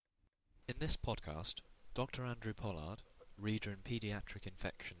this podcast, Dr. Andrew Pollard, reader in Paediatric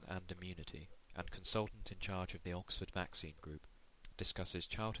Infection and Immunity and consultant in charge of the Oxford Vaccine Group, discusses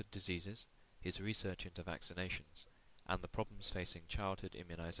childhood diseases, his research into vaccinations, and the problems facing childhood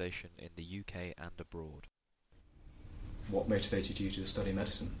immunisation in the UK and abroad. What motivated you to study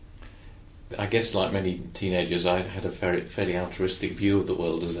medicine? I guess, like many teenagers, I had a fairly altruistic view of the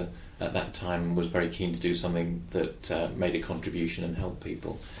world at that time, and was very keen to do something that made a contribution and helped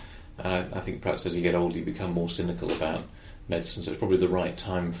people. I think perhaps as you get older you become more cynical about medicine, so it's probably the right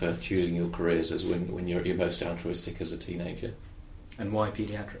time for choosing your careers as when you're at your most altruistic as a teenager. And why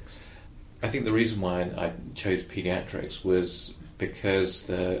paediatrics? I think the reason why I chose paediatrics was because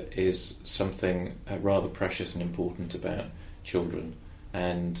there is something rather precious and important about children,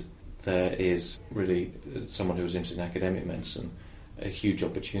 and there is really, someone who was interested in academic medicine, a huge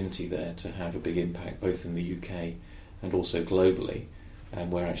opportunity there to have a big impact both in the UK and also globally,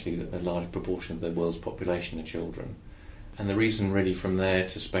 where actually a large proportion of the world's population are children. And the reason really from there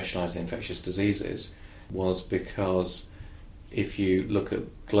to specialise in infectious diseases was because if you look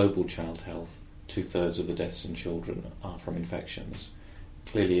at global child health, 2/3 of the deaths in children are from infections.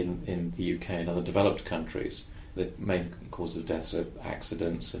 Clearly in the UK and other developed countries, the main cause of deaths are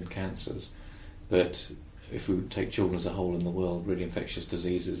accidents and cancers. But if we take children as a whole in the world, really infectious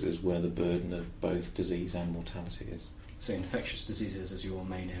diseases is where the burden of both disease and mortality is. So infectious diseases is your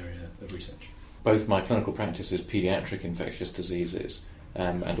main area of research? Both my clinical practice is paediatric infectious diseases,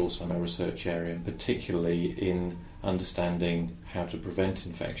 and also my research area, and particularly in understanding how to prevent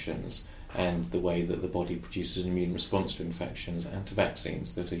infections and the way that the body produces an immune response to infections and to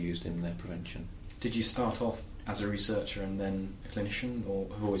vaccines that are used in their prevention. Did you start off as a researcher and then a clinician, or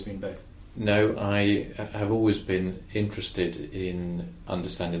have always been both? No, I have always been interested in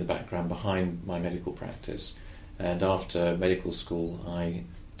understanding the background behind my medical practice, and after medical school I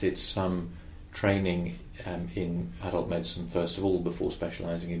did some training in adult medicine first of all before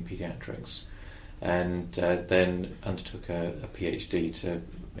specialising in paediatrics, and then undertook a PhD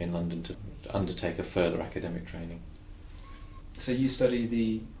in London to undertake a further academic training. So you study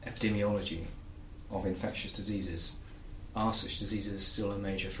the epidemiology of infectious diseases. Are such diseases still a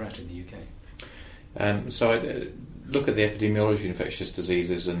major threat in the UK? So I look at the epidemiology of infectious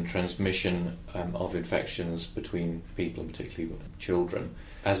diseases and transmission of infections between people, and particularly children,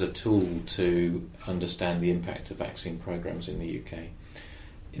 as a tool to understand the impact of vaccine programmes in the UK.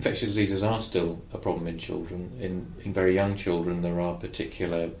 Infectious diseases are still a problem in children. In very young children there are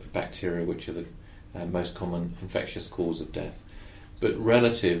particular bacteria which are the most common infectious cause of death. But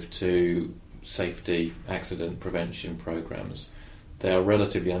relative to safety, accident prevention programmes, they are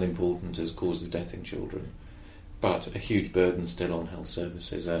relatively unimportant as cause of death in children. But a huge burden still on health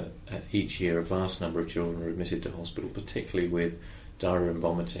services. Each year a vast number of children are admitted to hospital, particularly with diarrhoea and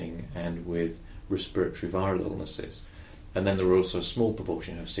vomiting and with respiratory viral illnesses. And then there are also a small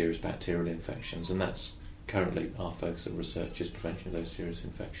proportion who have serious bacterial infections, and that's currently our focus of research, is prevention of those serious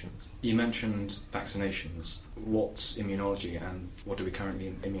infections. You mentioned vaccinations. What's immunology and what do we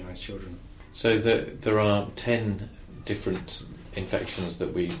currently immunise children? So there are 10 different infections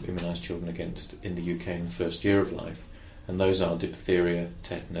that we immunise children against in the UK in the first year of life, and those are diphtheria,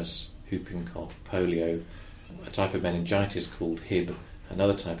 tetanus, whooping cough, polio, a type of meningitis called Hib,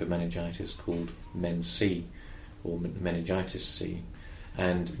 another type of meningitis called Men-C, or meningitis C,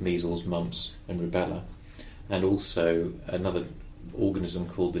 and measles, mumps and rubella, and also another organism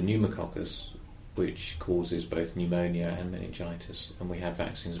called the pneumococcus, which causes both pneumonia and meningitis, and we have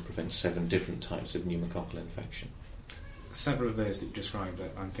vaccines that prevent 7 different types of pneumococcal infection. Several of those that you described,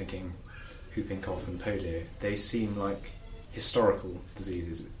 I'm thinking whooping cough and polio, they seem like historical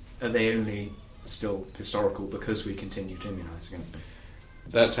diseases. Are they only still historical because we continue to immunise against them?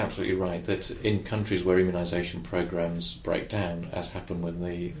 That's absolutely right, that in countries where immunisation programmes break down, as happened when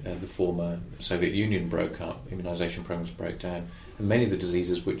the former Soviet Union broke up, immunisation programmes broke down, and many of the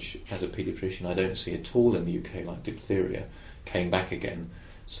diseases which, as a paediatrician, I don't see at all in the UK, like diphtheria, came back again.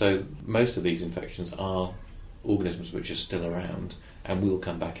 So most of these infections are organisms which are still around and will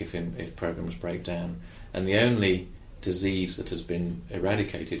come back if programmes break down. And the only disease that has been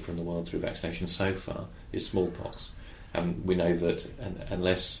eradicated from the world through vaccination so far is smallpox. And we know that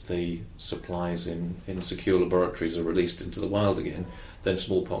unless the supplies in secure laboratories are released into the wild again, then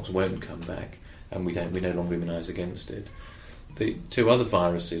smallpox won't come back, and we no longer immunise against it. The 2 other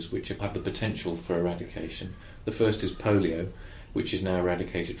viruses which have the potential for eradication, the first is polio, which is now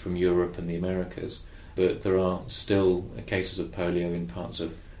eradicated from Europe and the Americas, but there are still cases of polio in parts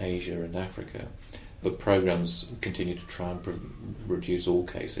of Asia and Africa. But programmes continue to try and reduce all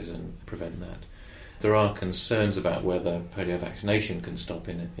cases and prevent that. There are concerns about whether polio vaccination can stop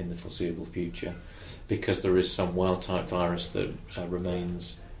in the foreseeable future, because there is some wild-type virus that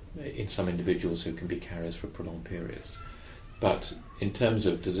remains in some individuals who can be carriers for prolonged periods. But in terms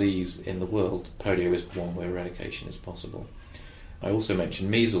of disease in the world, polio is one where eradication is possible. I also mentioned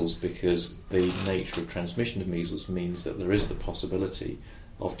measles because the nature of transmission of measles means that there is the possibility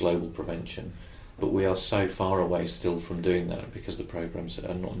of global prevention, but we are so far away still from doing that because the programs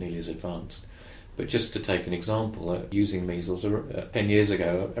are not nearly as advanced. But just to take an example, using measles, 10 years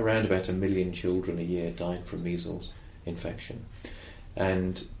ago, around about 1 million children a year died from measles infection.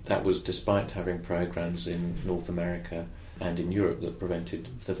 And that was despite having programs in North America and in Europe that prevented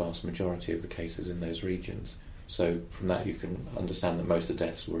the vast majority of the cases in those regions. So from that you can understand that most of the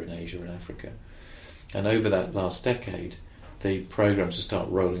deaths were in Asia and Africa. And over that last decade, the programs to start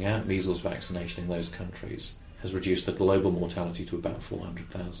rolling out measles vaccination in those countries has reduced the global mortality to about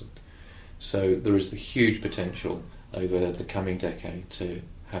 400,000. So there is the huge potential over the coming decade to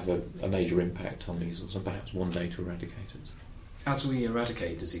have a major impact on measles and perhaps one day to eradicate it. As we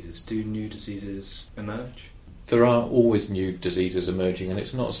eradicate diseases, do new diseases emerge? There are always new diseases emerging, and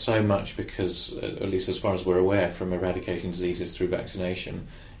it's not so much because, at least as far as we're aware, from eradicating diseases through vaccination,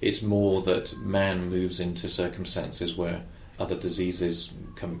 it's more that man moves into circumstances where other diseases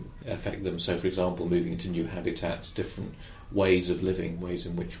can affect them. So, for example, moving into new habitats, different ways of living, ways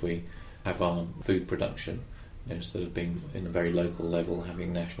in which we have our food production, instead of being in a very local level,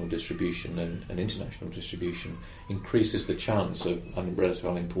 having national distribution and international distribution, increases the chance of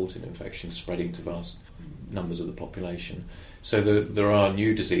relatively unimportant infections spreading to vast numbers of the population. So there are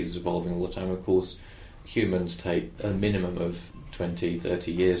new diseases evolving all the time. Of course, humans take a minimum of 20,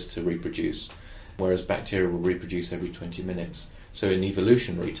 30 years to reproduce, whereas bacteria will reproduce every 20 minutes. So in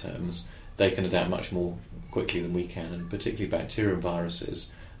evolutionary terms, they can adapt much more quickly than we can, and particularly bacteria and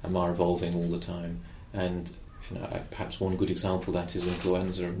viruses are evolving all the time. And perhaps one good example of that is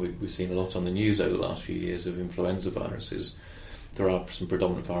influenza, and we've seen a lot on the news over the last few years of influenza viruses. There are some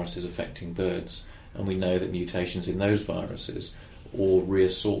predominant viruses affecting birds, and we know that mutations in those viruses or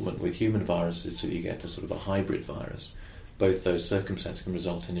reassortment with human viruses, so that you get a sort of a hybrid virus, both those circumstances can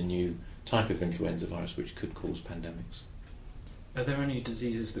result in a new type of influenza virus which could cause pandemics. Are there any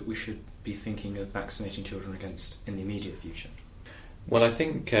diseases that we should be thinking of vaccinating children against in the immediate future? Well, I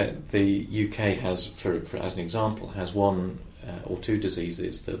think the UK has, for as an example, has one or two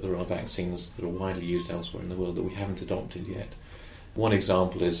diseases that there are vaccines that are widely used elsewhere in the world that we haven't adopted yet. One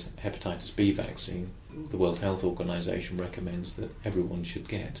example is hepatitis B vaccine. The World Health Organization recommends that everyone should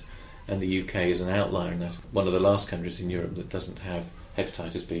get, and the UK is an outlier in that, one of the last countries in Europe that doesn't have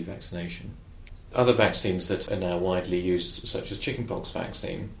hepatitis B vaccination. Other vaccines that are now widely used, such as chickenpox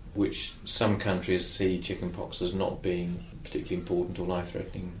vaccine, which some countries see chickenpox as not being particularly important or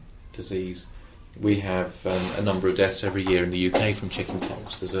life-threatening disease. We have a number of deaths every year in the UK from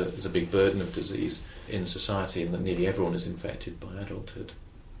chickenpox. There's a big burden of disease in society, and that nearly everyone is infected by adulthood.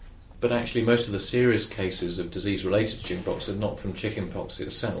 But actually most of the serious cases of disease related to chickenpox are not from chickenpox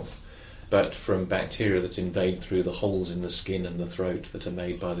itself, but from bacteria that invade through the holes in the skin and the throat that are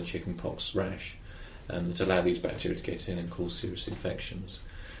made by the chickenpox rash, that allow these bacteria to get in and cause serious infections.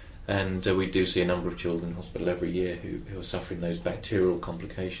 And we do see a number of children in hospital every year who are suffering those bacterial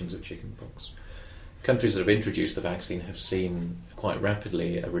complications of chickenpox. Countries that have introduced the vaccine have seen quite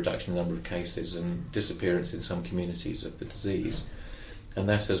rapidly a reduction in the number of cases and disappearance in some communities of the disease. And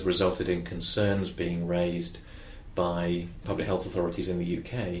that has resulted in concerns being raised by public health authorities in the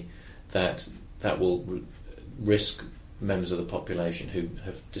UK that will risk members of the population who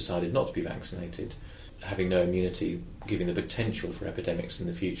have decided not to be vaccinated having no immunity, giving the potential for epidemics in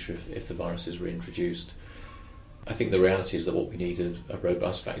the future if the virus is reintroduced. I think the reality is that what we need are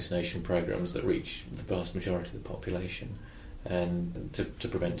robust vaccination programs that reach the vast majority of the population and to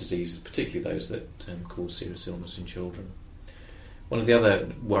prevent diseases, particularly those that cause serious illness in children. One of the other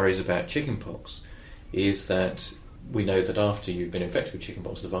worries about chickenpox is that we know that after you've been infected with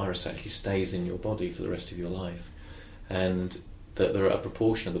chickenpox, the virus actually stays in your body for the rest of your life, and that there are a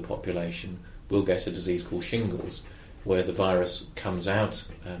proportion of the population will get a disease called shingles, where the virus comes out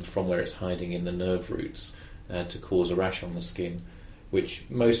from where it's hiding in the nerve roots to cause a rash on the skin, which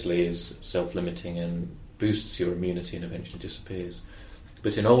mostly is self-limiting and boosts your immunity and eventually disappears.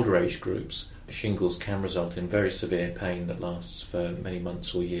 But in older age groups, shingles can result in very severe pain that lasts for many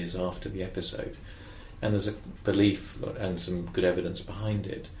months or years after the episode. And there's a belief and some good evidence behind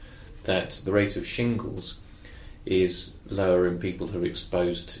it that the rate of shingles is lower in people who are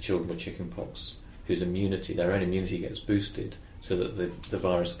exposed to children with chickenpox, whose immunity, their own immunity, gets boosted so that the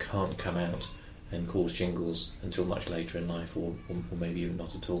virus can't come out and cause shingles until much later in life, or maybe even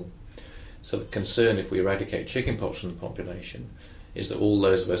not at all. So the concern, if we eradicate chickenpox from the population, is that all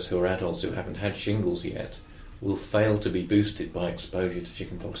those of us who are adults who haven't had shingles yet will fail to be boosted by exposure to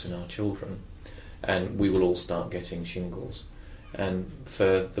chickenpox in our children, and we will all start getting shingles. And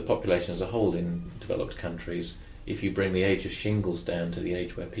for the population as a whole in developed countries, if you bring the age of shingles down to the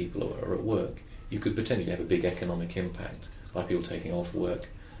age where people are at work, you could potentially have a big economic impact by people taking off work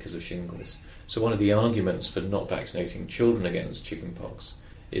because of shingles. So one of the arguments for not vaccinating children against chickenpox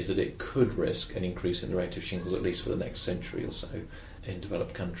is that it could risk an increase in the rate of shingles, at least for the next century or so, in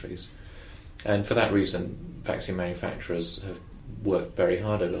developed countries. And for that reason, vaccine manufacturers have worked very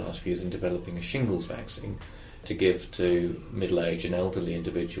hard over the last few years in developing a shingles vaccine to give to middle-aged and elderly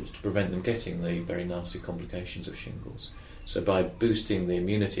individuals to prevent them getting the very nasty complications of shingles. So by boosting the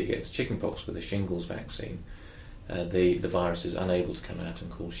immunity against chickenpox with a shingles vaccine, the virus is unable to come out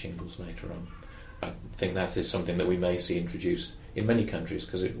and cause shingles later on. I think that is something that we may see introduced in many countries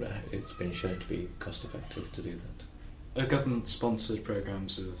because it's been shown to be cost-effective to do that. Are government-sponsored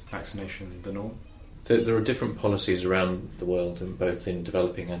programmes of vaccination the norm? There are different policies around the world, both in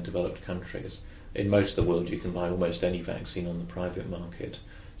developing and developed countries. In most of the world you can buy almost any vaccine on the private market.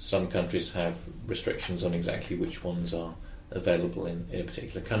 Some countries have restrictions on exactly which ones are available in a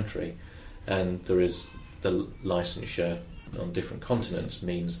particular country, and there is the licensure on different continents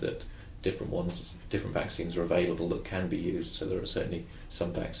means that different vaccines are available that can be used. So there are certainly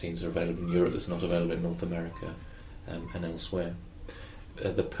some vaccines that are available in Europe that's not available in North America and elsewhere.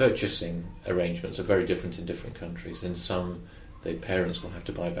 The purchasing arrangements are very different in different countries. In some, the parents will have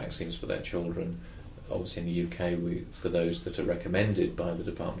to buy vaccines for their children. Obviously in the UK, for those that are recommended by the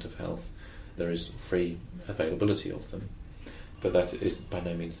Department of Health, there is free availability of them. But that is by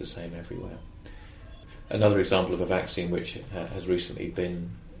no means the same everywhere. Another example of a vaccine which has recently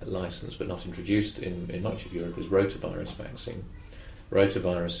been licensed but not introduced in much of Europe is rotavirus vaccine.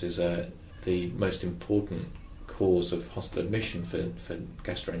 Rotavirus is the most important cause of hospital admission for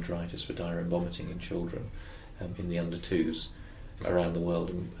gastroenteritis, for diarrhea and vomiting in children in the under 2s around the world,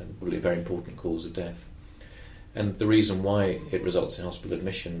 and probably a very important cause of death. And the reason why it results in hospital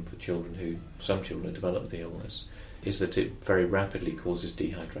admission for some children who develop the illness is that it very rapidly causes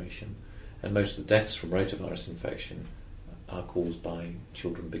dehydration, and most of the deaths from rotavirus infection are caused by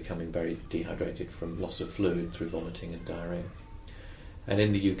children becoming very dehydrated from loss of fluid through vomiting and diarrhea. And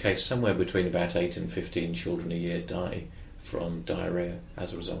in the UK, somewhere between about 8 and 15 children a year die from diarrhea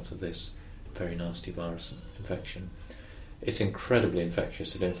as a result of this very nasty virus infection. It's incredibly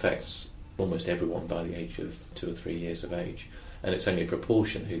infectious. It infects almost everyone by the age of 2 or 3 years of age, and it's only a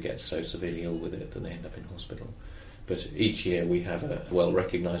proportion who gets so severely ill with it that they end up in hospital. But each year we have a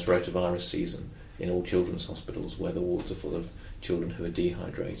well-recognised rotavirus season in all children's hospitals where the wards are full of children who are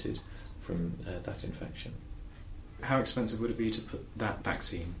dehydrated from that infection. How expensive would it be to put that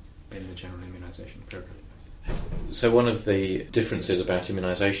vaccine in the general immunisation programme? So one of the differences about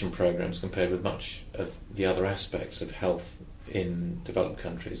immunisation programmes compared with much of the other aspects of health in developed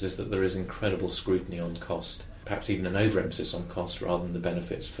countries is that there is incredible scrutiny on cost, perhaps even an overemphasis on cost rather than the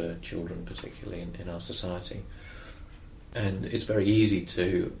benefits for children, particularly in our society. And it's very easy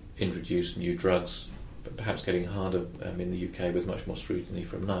to introduce new drugs, but perhaps getting harder in the UK with much more scrutiny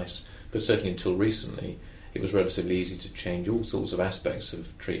from NICE. But certainly until recently, it was relatively easy to change all sorts of aspects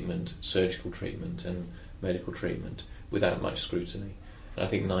of treatment, surgical treatment and medical treatment, without much scrutiny. And I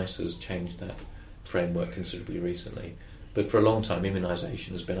think NICE has changed that framework considerably recently. But for a long time,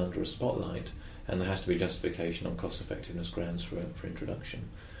 immunisation has been under a spotlight, and there has to be justification on cost-effectiveness grounds for introduction.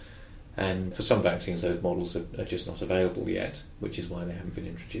 And for some vaccines, those models are just not available yet, which is why they haven't been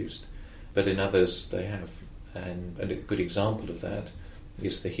introduced. But in others, they have. And a good example of that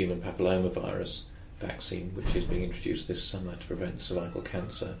is the human papillomavirus vaccine, which is being introduced this summer to prevent cervical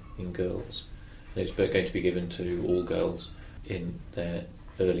cancer in girls. And it's going to be given to all girls in their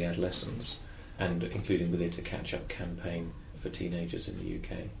early adolescence, and including with it a catch-up campaign for teenagers in the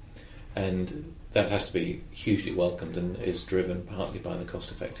UK. And that has to be hugely welcomed and is driven partly by the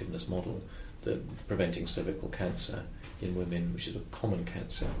cost-effectiveness model that preventing cervical cancer in women, which is a common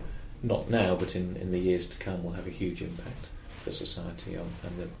cancer, not now but in the years to come, will have a huge impact for society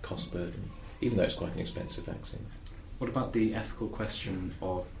and the cost burden, even though it's quite an expensive vaccine. What about the ethical question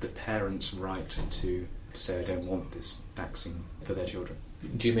of the parents' right to say, I don't want this vaccine for their children?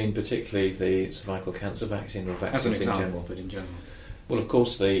 Do you mean particularly the cervical cancer vaccine or vaccines As an example, in general? but in general. Well, of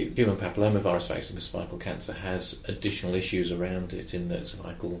course, the human papillomavirus vaccine for cervical cancer has additional issues around it in that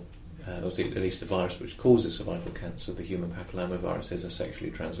cervical, or at least the virus which causes cervical cancer, the human papillomavirus, is a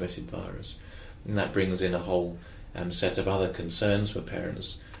sexually transmitted virus. And that brings in a whole set of other concerns for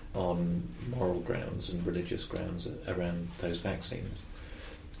parents on moral grounds and religious grounds around those vaccines.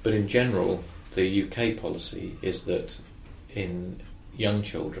 But in general, the UK policy is that in young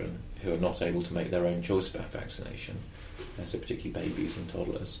children who are not able to make their own choice about vaccination, so particularly babies and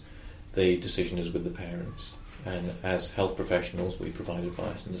toddlers, the decision is with the parents. And as health professionals, we provide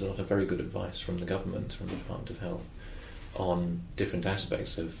advice, and there's a lot of very good advice from the government, from the Department of Health, on different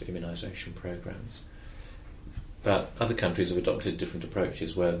aspects of immunisation programmes. But other countries have adopted different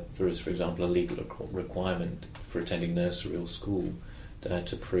approaches where there is, for example, a legal requirement for attending nursery or school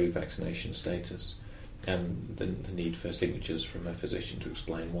to prove vaccination status, and the need for signatures from a physician to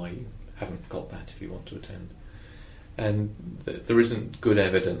explain why you haven't got that if you want to attend. And there isn't good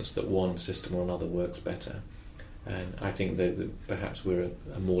evidence that one system or another works better. And I think that perhaps we're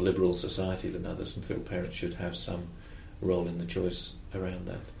a more liberal society than others and feel parents should have some role in the choice around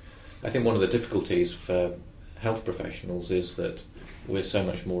that. I think one of the difficulties for health professionals is that we're so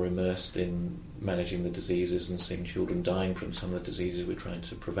much more immersed in managing the diseases and seeing children dying from some of the diseases we're trying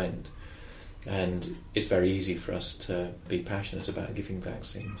to prevent. And it's very easy for us to be passionate about giving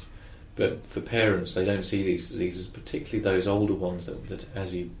vaccines. But for parents, they don't see these diseases, particularly those older ones that,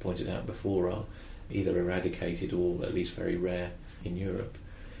 as you pointed out before, are either eradicated or at least very rare in Europe.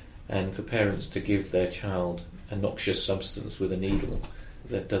 And for parents to give their child a noxious substance with a needle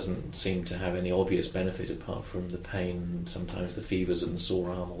that doesn't seem to have any obvious benefit apart from the pain and sometimes the fevers and the sore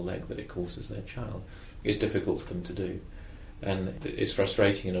arm or leg that it causes their child, is difficult for them to do. And it's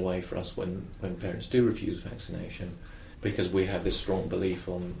frustrating in a way for us when parents do refuse vaccination, because we have this strong belief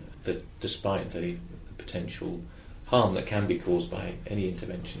on that despite the potential harm that can be caused by any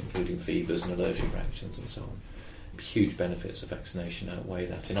intervention, including fevers and allergic reactions and so on, huge benefits of vaccination outweigh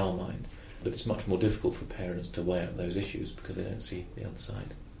that in our mind. But it's much more difficult for parents to weigh up those issues because they don't see the other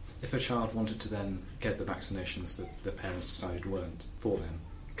side. If a child wanted to then get the vaccinations that the parents decided weren't for them,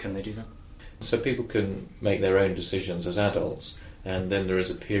 can they do that? So people can make their own decisions as adults, and then there is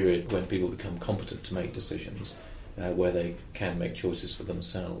a period when people become competent to make decisions where they can make choices for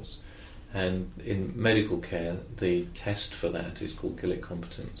themselves. And in medical care, the test for that is called Gillick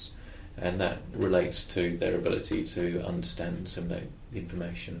competence, and that relates to their ability to understand and assimilate the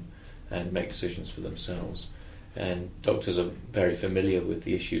information and make decisions for themselves. And doctors are very familiar with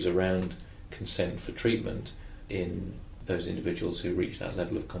the issues around consent for treatment in those individuals who reach that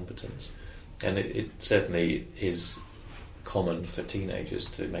level of competence. And it certainly is common for teenagers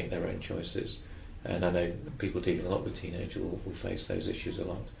to make their own choices. And I know people dealing a lot with teenagers will face those issues a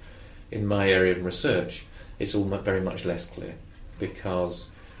lot. In my area of research, it's all very much less clear, because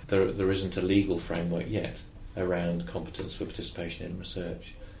there isn't a legal framework yet around competence for participation in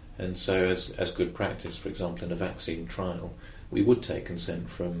research. And so as good practice, for example, in a vaccine trial, we would take consent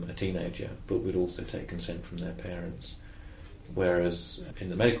from a teenager, but we'd also take consent from their parents. Whereas in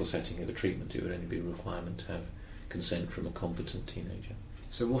the medical setting, in the treatment, it would only be a requirement to have consent from a competent teenager.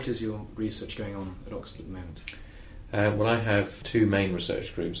 So what is your research going on at Oxford at the moment? Well, I have two main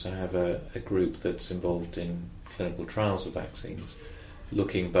research groups. I have a group that's involved in clinical trials of vaccines,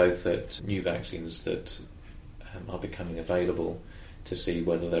 looking both at new vaccines that are becoming available to see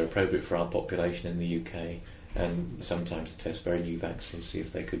whether they're appropriate for our population in the UK, and sometimes to test very new vaccines, see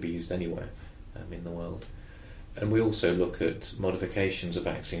if they could be used anywhere in the world. And we also look at modifications of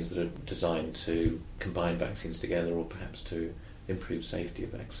vaccines that are designed to combine vaccines together or perhaps to improve safety of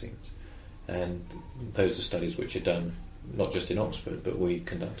vaccines. And those are studies which are done not just in Oxford, but we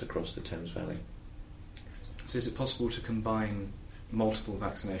conduct across the Thames Valley. So is it possible to combine multiple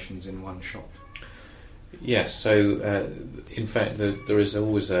vaccinations in one shot? Yes, so in fact there is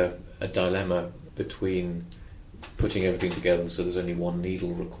always a dilemma between putting everything together so there's only one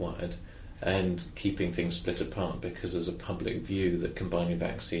needle required and keeping things split apart, because there's a public view that combining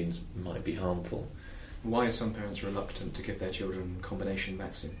vaccines might be harmful. Why are some parents reluctant to give their children combination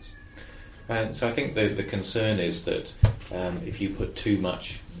vaccines? So I think the concern is that if you put too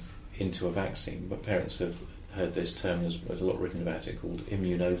much into a vaccine, but parents have heard this term, there's a lot written about it, called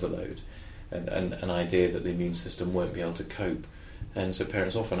immune overload, and an idea that the immune system won't be able to cope. And so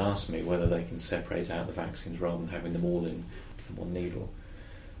parents often ask me whether they can separate out the vaccines rather than having them all in one needle.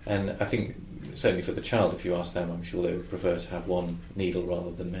 And I think certainly for the child, if you ask them, I'm sure they would prefer to have one needle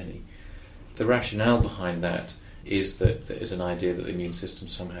rather than many. The rationale behind that is that there is an idea that the immune system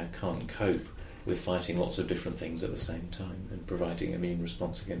somehow can't cope with fighting lots of different things at the same time and providing immune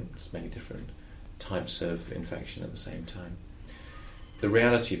response against many different types of infection at the same time. The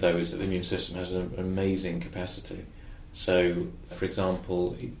reality, though, is that the immune system has an amazing capacity. So, for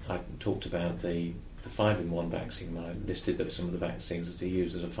example, I talked about the 5-in-1 vaccine when I listed that some of the vaccines that are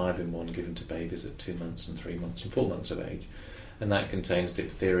used as a 5-in-1 given to babies at 2 months and 3 months and 4 months of age. And that contains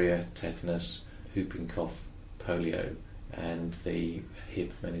diphtheria, tetanus, whooping cough, polio, and the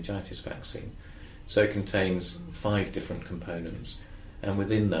hib meningitis vaccine. So it contains 5 different components, and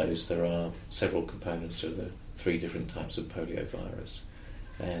within those there are several components of the 3 different types of poliovirus,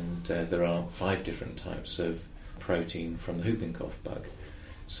 and there are 5 different types of protein from the whooping cough bug.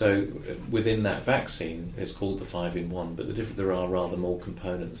 So within that vaccine, it's called the 5-in-1, but there are rather more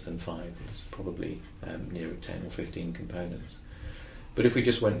components than 5. It's probably nearer 10 or 15 components. But if we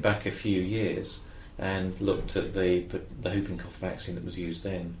just went back a few years and looked at the whooping cough vaccine that was used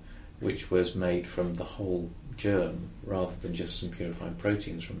then, which was made from the whole germ rather than just some purified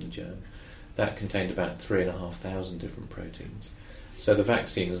proteins from the germ, that contained about 3,500 different proteins. So the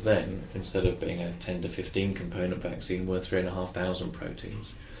vaccines then, instead of being a 10 to 15 component vaccine, were 3,500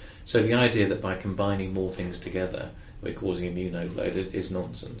 proteins. So the idea that by combining more things together we're causing immune overload is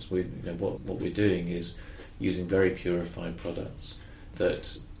nonsense. What we're doing is using very purified products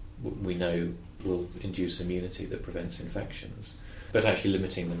that we know will induce immunity that prevents infections, but actually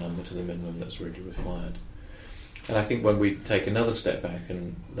limiting the number to the minimum that's really required. And I think when we take another step back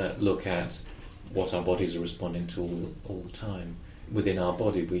and look at what our bodies are responding to all the time, within our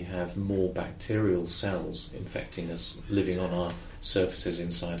body we have more bacterial cells infecting us, living on our surfaces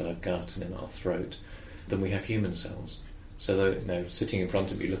inside our gut and in our throat, than we have human cells. So sitting in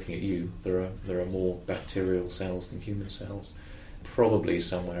front of me looking at you, there are more bacterial cells than human cells. Probably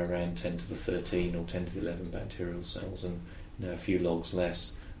somewhere around 10 to the 13 or 10 to the 11 bacterial cells, and a few logs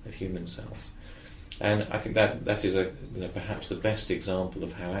less of human cells. And I think that is perhaps the best example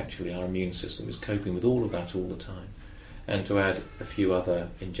of how actually our immune system is coping with all of that all the time. And to add a few other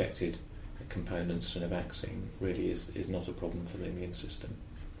injected components in a vaccine really is not a problem for the immune system.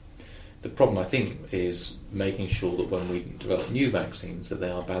 The problem, I think, is making sure that when we develop new vaccines that they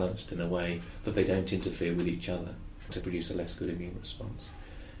are balanced in a way that they don't interfere with each other to produce a less good immune response.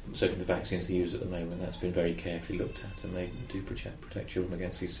 So the vaccines they use at the moment, that's been very carefully looked at, and they do protect children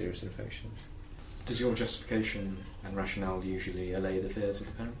against these serious infections. Does your justification and rationale usually allay the fears of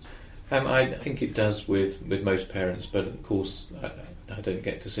the parents? I think it does with most parents, but of course I don't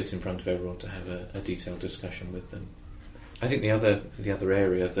get to sit in front of everyone to have a detailed discussion with them. I think the other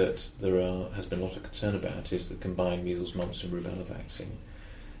area that has been a lot of concern about is the combined measles, mumps and rubella vaccine.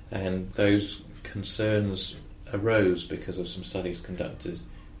 And those concerns arose because of some studies conducted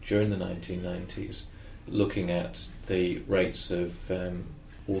during the 1990s looking at the rates of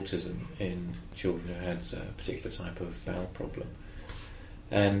autism in children who had a particular type of bowel problem.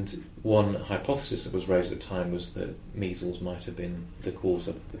 And one hypothesis that was raised at the time was that measles might have been the cause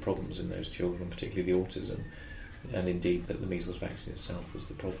of the problems in those children, particularly the autism, and indeed that the measles vaccine itself was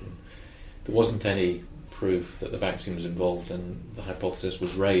the problem. There wasn't any proof that the vaccine was involved, and the hypothesis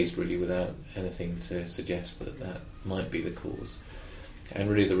was raised really without anything to suggest that might be the cause. And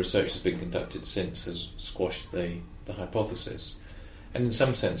really the research that's been conducted since has squashed the hypothesis. And in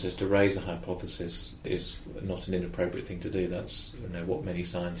some senses, to raise a hypothesis is not an inappropriate thing to do. That's what many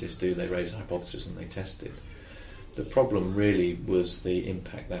scientists do. They raise a hypothesis and they test it. The problem really was the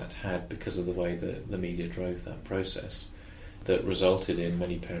impact that had because of the way that the media drove that process that resulted in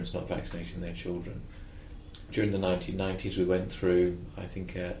many parents not vaccinating their children. During the 1990s, we went through, I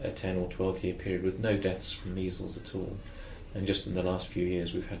think, a 10 or 12 year period with no deaths from measles at all. And just in the last few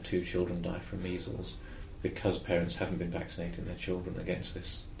years, we've had 2 children die from measles, because parents haven't been vaccinating their children against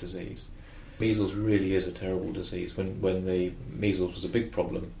this disease. Measles really is a terrible disease. When the measles was a big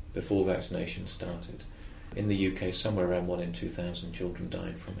problem before vaccination started, in the UK somewhere around 1 in 2,000 children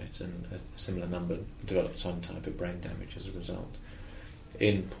died from it, and a similar number developed some type of brain damage as a result.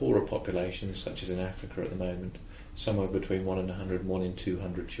 In poorer populations, such as in Africa at the moment, somewhere between 1 in 100 and 1 in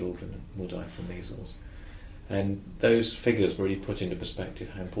 200 children will die from measles. And those figures really put into perspective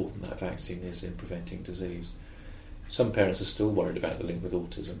how important that vaccine is in preventing disease. Some parents are still worried about the link with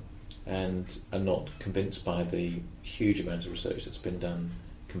autism and are not convinced by the huge amount of research that's been done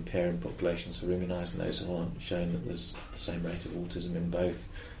comparing populations who are immunised and those who aren't, showing that there's the same rate of autism in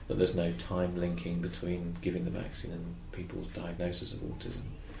both, that there's no time linking between giving the vaccine and people's diagnosis of autism.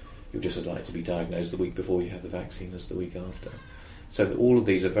 You're just as likely to be diagnosed the week before you have the vaccine as the week after. So that all of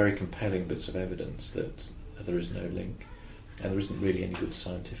these are very compelling bits of evidence that there is no link, and there isn't really any good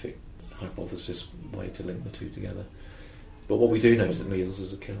scientific hypothesis way to link the two together. But what we do know is that measles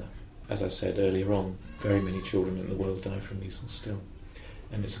is a killer. As I said earlier on, very many children in the world die from measles still,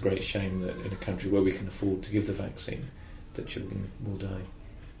 and it's a great shame that in a country where we can afford to give the vaccine, that children will die.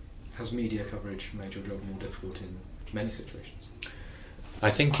 Has media coverage made your job more difficult in many situations? I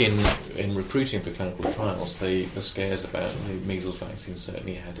think in recruiting for clinical trials, the scares about the measles vaccine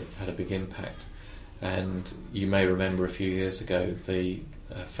certainly had a big impact. And you may remember a few years ago the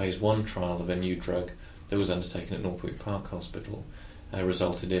phase 1 trial of a new drug that was undertaken at Northwick Park Hospital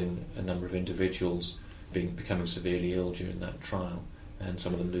resulted in a number of individuals becoming severely ill during that trial, and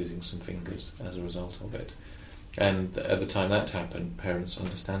some of them losing some fingers as a result of it. And at the time that happened, parents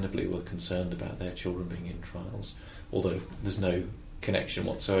understandably were concerned about their children being in trials, although there's no connection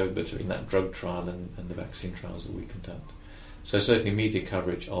whatsoever between that drug trial and the vaccine trials that we conduct. So certainly media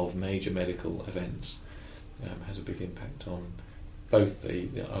coverage of major medical events has a big impact on both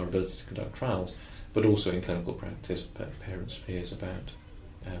our ability to conduct trials, but also in clinical practice, parents' fears about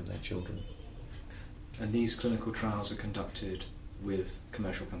their children. And these clinical trials are conducted with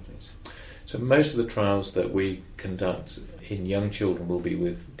commercial companies? So most of the trials that we conduct in young children will be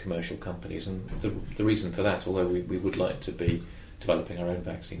with commercial companies, and the reason for that, although we would like to be developing our own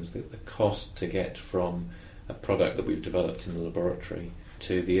vaccines, the cost to get from a product that we've developed in the laboratory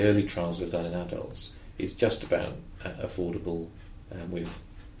to the early trials we've done in adults is just about affordable with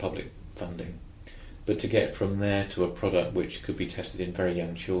public funding. But to get from there to a product which could be tested in very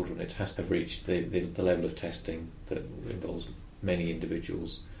young children, it has to have reached the level of testing that involves many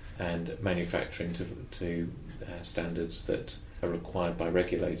individuals and manufacturing to standards that are required by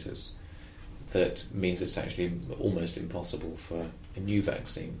regulators. That means it's actually almost impossible for a new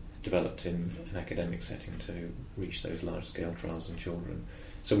vaccine developed in an academic setting to reach those large-scale trials in children.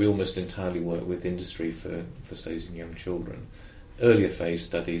 So we almost entirely work with industry for studies in young children. Earlier phase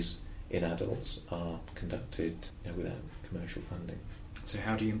studies in adults are conducted without commercial funding. So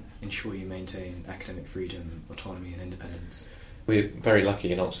how do you ensure you maintain academic freedom, autonomy and independence? We're very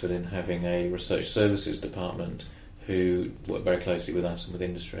lucky in Oxford in having a research services department who work very closely with us and with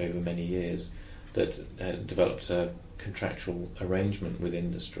industry over many years, that developed a contractual arrangement with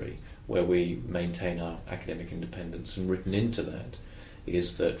industry where we maintain our academic independence, and written into that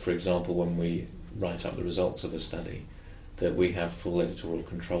is that, for example, when we write up the results of a study, that we have full editorial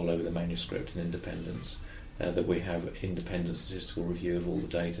control over the manuscript and independence, that we have independent statistical review of all the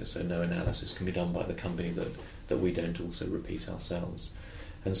data, so no analysis can be done by the company that we don't also repeat ourselves.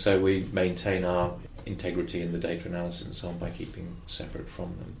 And so we maintain our integrity in the data analysis and so on by keeping separate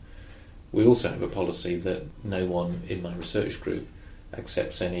from them. We also have a policy that no one in my research group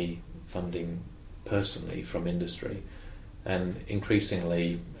accepts any funding personally from industry, and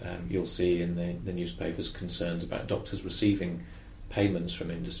increasingly you'll see in the newspapers concerns about doctors receiving payments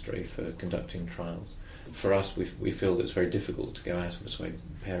from industry for conducting trials. For us, we feel that it's very difficult to go out and persuade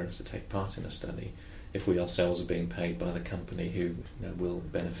parents to take part in a study if we ourselves are being paid by the company who will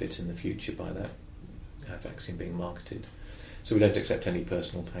benefit in the future by that vaccine being marketed. So we don't accept any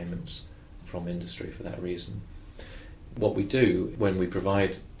personal payments from industry for that reason. What we do when we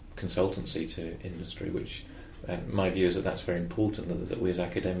provide consultancy to industry, which my view is that that's very important, that we as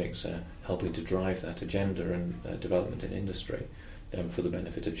academics are helping to drive that agenda and development in industry for the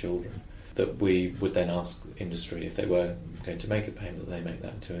benefit of children, that we would then ask industry if they were going to make a payment, that they make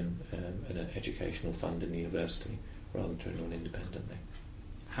that to an educational fund in the university rather than to anyone independently.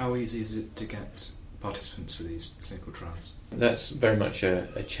 How easy is it to get participants for these clinical trials? That's very much a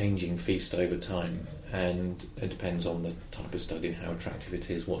changing feast over time, and it depends on the type of study and how attractive it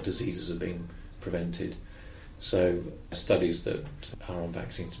is, what diseases are being prevented. So studies that are on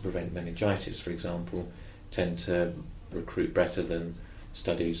vaccines to prevent meningitis, for example, tend to recruit better than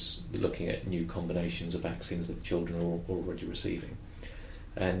studies looking at new combinations of vaccines that children are already receiving.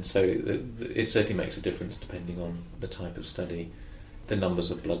 And so it certainly makes a difference depending on the type of study. The numbers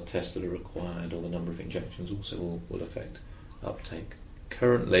of blood tests that are required or the number of injections also will affect uptake.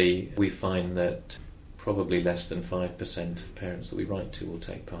 Currently, we find that probably less than 5% of parents that we write to will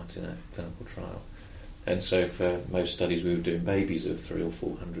take part in a clinical trial. And so for most studies we would do in babies of 300 or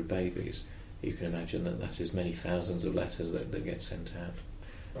 400 babies, you can imagine that is many thousands of letters that get sent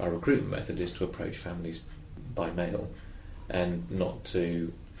out. Our recruitment method is to approach families by mail and not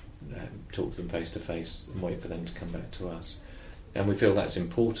to talk to them face to face and wait for them to come back to us. And we feel that's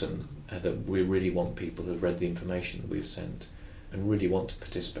important, that we really want people who have read the information that we've sent and really want to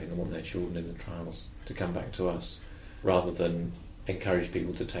participate and want their children in the trials to come back to us, rather than encourage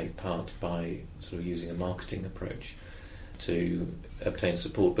people to take part by sort of using a marketing approach to obtain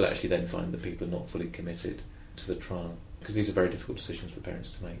support, but actually then find that people are not fully committed to the trial, because these are very difficult decisions for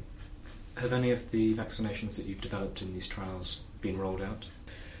parents to make. Have any of the vaccinations that you've developed in these trials been rolled out?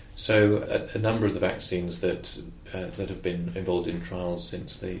 So a number of the vaccines that have been involved in trials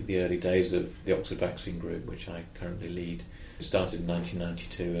since the early days of the Oxford Vaccine Group, which I currently lead, started in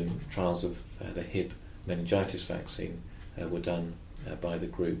 1992, and trials of the Hib meningitis vaccine were done by the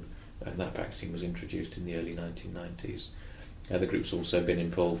group, and that vaccine was introduced in the early 1990s. The group's also been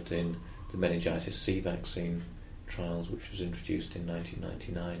involved in the meningitis C vaccine trials, which was introduced in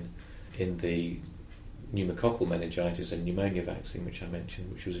 1999, in the pneumococcal meningitis and pneumonia vaccine, which I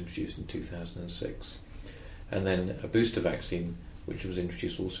mentioned, which was introduced in 2006, and then a booster vaccine, which was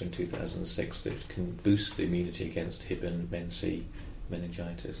introduced also in 2006, that can boost the immunity against Hib and Men-C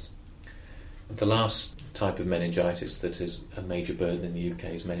meningitis. The last type of meningitis that is a major burden in the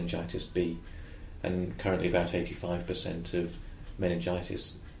UK is meningitis B, and currently about 85% of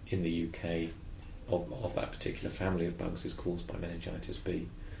meningitis in the UK of that particular family of bugs is caused by meningitis B.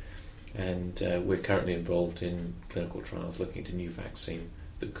 And we're currently involved in clinical trials looking at a new vaccine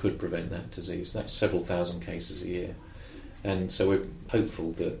that could prevent that disease. That's several thousand cases a year. And so we're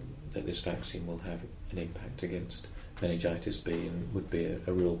hopeful that this vaccine will have an impact against meningitis B and would be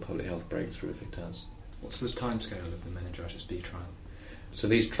a real public health breakthrough if it does. What's the timescale of the meningitis B trial? So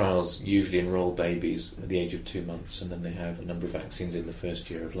these trials usually enrol babies at the age of 2 months, and then they have a number of vaccines in the first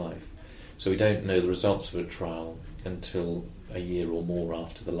year of life. So we don't know the results of a trial until a year or more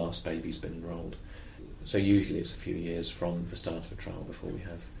after the last baby's been enrolled. So usually it's a few years from the start of a trial before we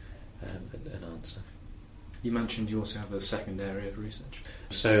have an answer. You mentioned you also have a second area of research.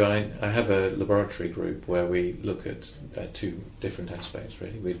 So I have a laboratory group where we look at two different aspects,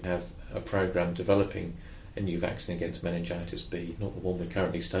 really. We have a programme developing a new vaccine against meningitis B, not the one we're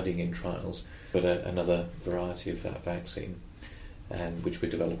currently studying in trials, but another variety of that vaccine, which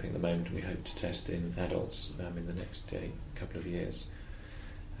we're developing at the moment, and we hope to test in adults in the next couple of years.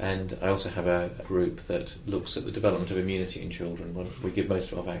 And I also have a group that looks at the development of immunity in children. We give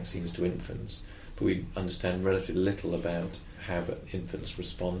most of our vaccines to infants, but we understand relatively little about how infants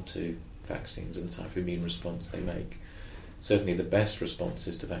respond to vaccines and the type of immune response they make. Certainly the best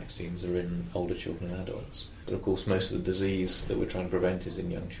responses to vaccines are in older children and adults. But of course most of the disease that we're trying to prevent is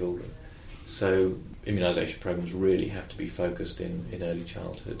in young children. So immunisation programmes really have to be focused in early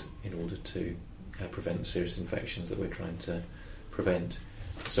childhood in order to prevent the serious infections that we're trying to prevent.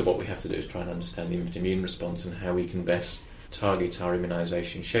 So what we have to do is try and understand the infant immune response and how we can best target our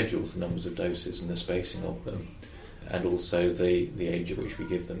immunisation schedules, the numbers of doses and the spacing of them, and also the age at which we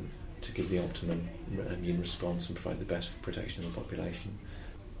give them, to give the optimum immune response and provide the best protection of the population.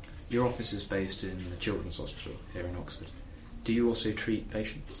 Your office is based in the Children's Hospital here in Oxford. Do you also treat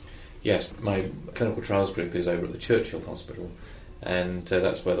patients? Yes, my clinical trials group is over at the Churchill Hospital, and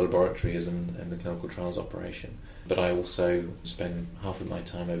that's where the laboratory is and the clinical trials operation. But I also spend half of my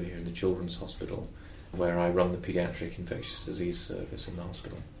time over here in the Children's Hospital, where I run the Paediatric Infectious Disease Service in the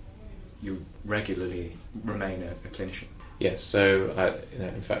hospital. You regularly remain a clinician? Yes, so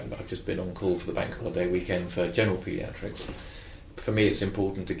in fact I've just been on call for the bank holiday weekend for general paediatrics. For me it's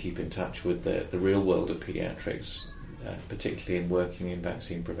important to keep in touch with the real world of paediatrics, particularly in working in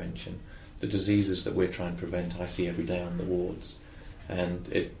vaccine prevention. The diseases that we're trying to prevent I see every day on the wards, and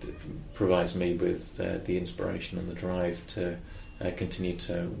it provides me with the inspiration and the drive to continue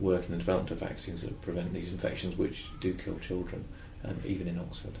to work in the development of vaccines that prevent these infections which do kill children, even in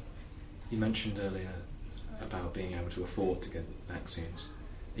Oxford. You mentioned earlier about being able to afford to get vaccines.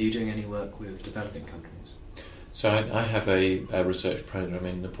 Are you doing any work with developing countries? So I have a research programme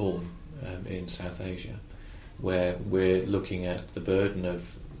in Nepal, in South Asia, where we're looking at the burden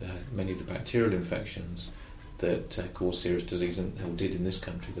of many of the bacterial infections that cause serious disease and did in this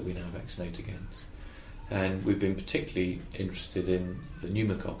country that we now vaccinate against. And we've been particularly interested in the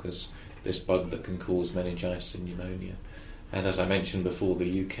pneumococcus, this bug that can cause meningitis and pneumonia. And as I mentioned before,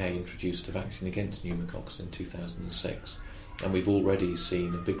 the UK introduced a vaccine against pneumococcus in 2006, and we've already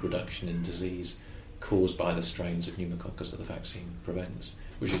seen a big reduction in disease caused by the strains of pneumococcus that the vaccine prevents,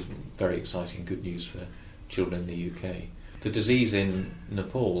 which is very exciting, good news for children in the UK. The disease in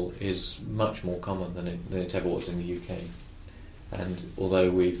Nepal is much more common than it ever was in the UK, and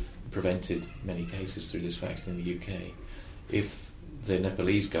although we've prevented many cases through this vaccine in the UK, if the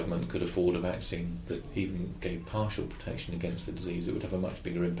Nepalese government could afford a vaccine that even gave partial protection against the disease, it would have a much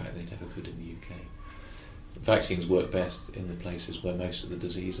bigger impact than it ever could in the UK. Vaccines work best in the places where most of the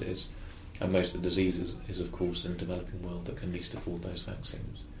disease is, and most of the disease is of course in the developing world that can least afford those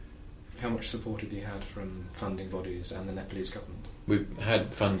vaccines. How much support have you had from funding bodies and the Nepalese government? We've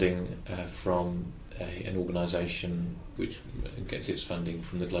had funding from an organisation which gets its funding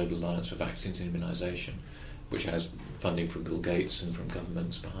from the Global Alliance for Vaccines and Immunisation, which has funding from Bill Gates and from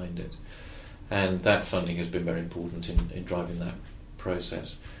governments behind it. And that funding has been very important in driving that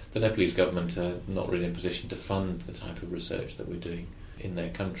process. The Nepalese government are not really in a position to fund the type of research that we're doing in their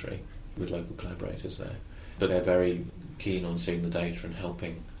country with local collaborators there. But they're very keen on seeing the data and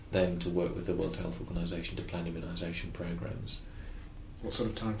helping them to work with the World Health Organization to plan immunisation programmes. What sort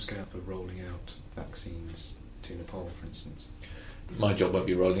of timescale for rolling out vaccines to Nepal, for instance? My job won't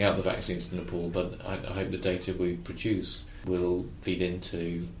be rolling out the vaccines to Nepal, but I hope the data we produce will feed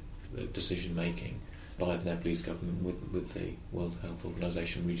into decision making by the Nepalese government with the World Health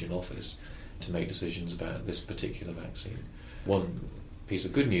Organization regional office to make decisions about this particular vaccine. One piece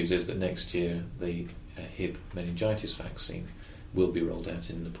of good news is that next year the Hib meningitis vaccine will be rolled out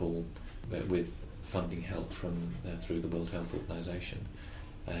in Nepal with funding help from through the World Health Organization,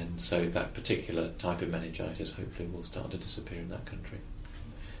 and so that particular type of meningitis hopefully will start to disappear in that country.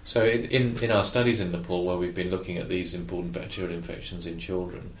 So in our studies in Nepal, where we've been looking at these important bacterial infections in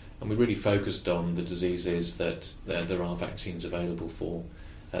children, and we really focused on the diseases that there are vaccines available for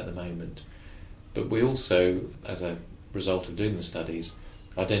at the moment, but we also, as a result of doing the studies,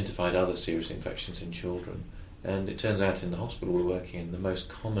 identified other serious infections in children. And it turns out in the hospital we're working in, the most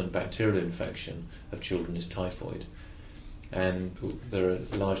common bacterial infection of children is typhoid. And there are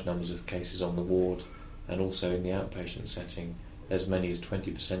large numbers of cases on the ward, and also in the outpatient setting, as many as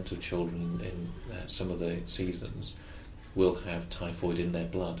 20% of children in some of the seasons will have typhoid in their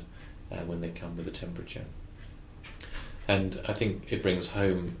blood when they come with a temperature. And I think it brings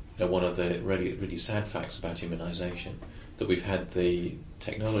home one of the really sad facts about immunisation, that we've had the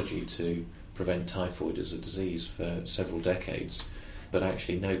technology to prevent typhoid as a disease for several decades, but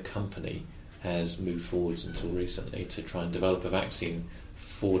actually no company has moved forwards until recently to try and develop a vaccine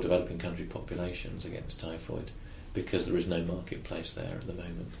for developing country populations against typhoid, because there is no marketplace there at the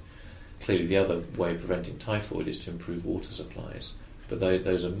moment. Clearly the other way of preventing typhoid is to improve water supplies, but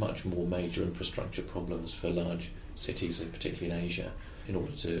those are much more major infrastructure problems for large cities, and particularly in Asia, in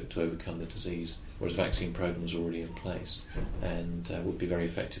order to overcome the disease, whereas vaccine programs are already in place and would be very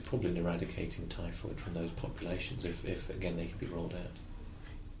effective probably in eradicating typhoid from those populations if again they could be rolled out.